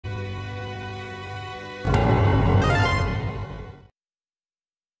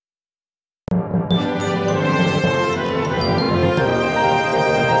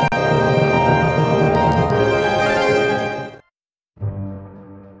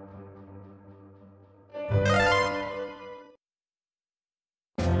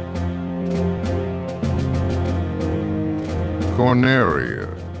Canary,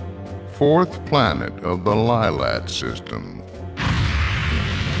 fourth planet of the Lilat system.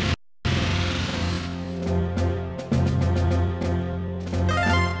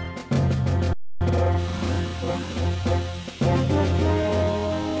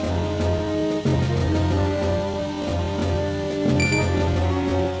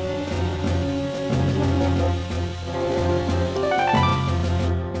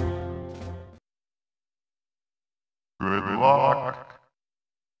 Good luck.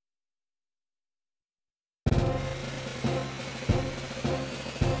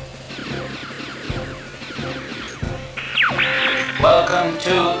 Welcome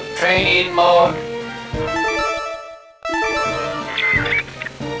to training mode.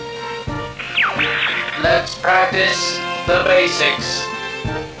 Let's practice the basics.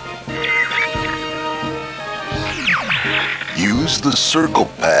 Use the circle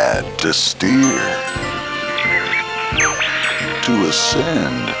pad to steer. To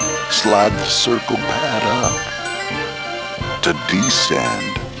ascend, slide the circle pad up. To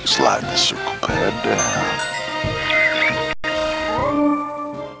descend, slide the circle pad down.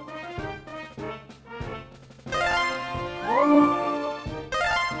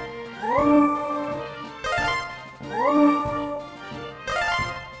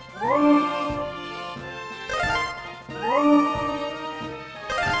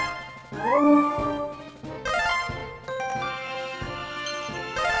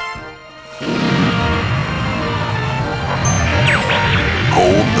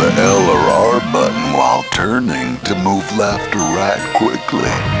 Hold the L or R button while turning to move left or right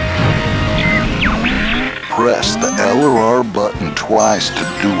quickly. Press the L or R button twice to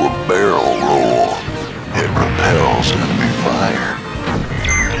do a barrel roll. It repels enemy fire.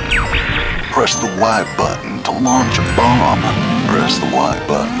 Press the Y button to launch a bomb. Press the Y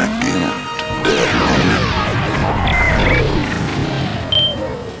button again to detonate it.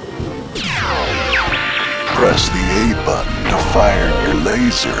 Press the A button to fire your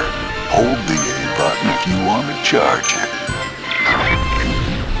laser. Hold the A button if you want to charge it.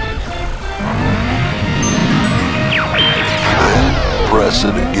 Then press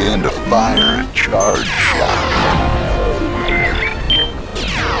it again to fire a charge shot.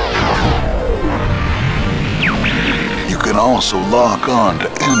 You can also lock on to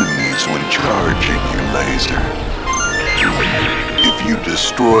enemies when charging your laser. If you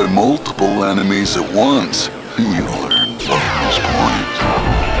destroy multiple enemies at once, you'll earn bonus points.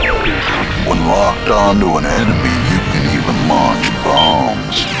 When locked onto an enemy, you can even launch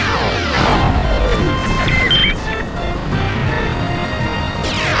bombs.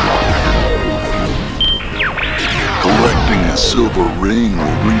 Collecting a silver ring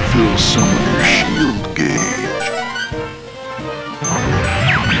will refill some of your shield gauge.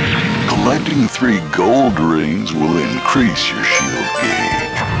 Collecting 3 gold rings will increase your shield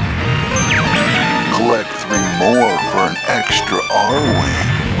gauge. Collect 3 more for an extra R-wing.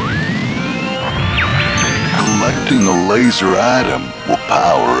 Collecting a laser item will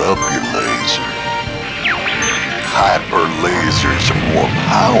power up your laser. Hyper lasers are more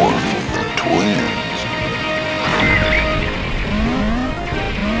powerful than twins.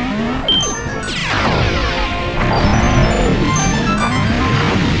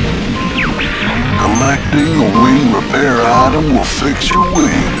 Collecting a wing repair item will fix your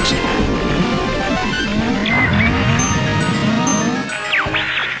wings.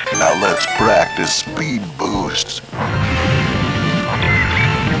 Now let's practice speed boosts.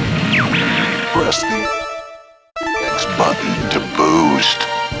 Press the X button to boost.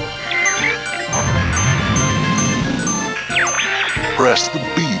 Press the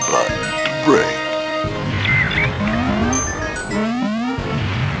B button to brake.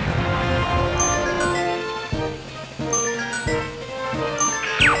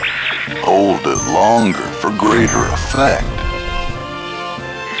 Hold it longer for greater effect.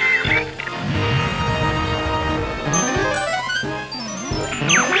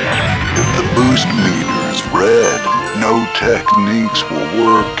 If the boost meter is red, no techniques will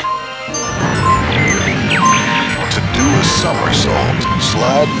work. To do a somersault,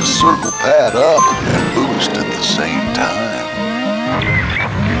 slide the circle pad up and boost at the same time.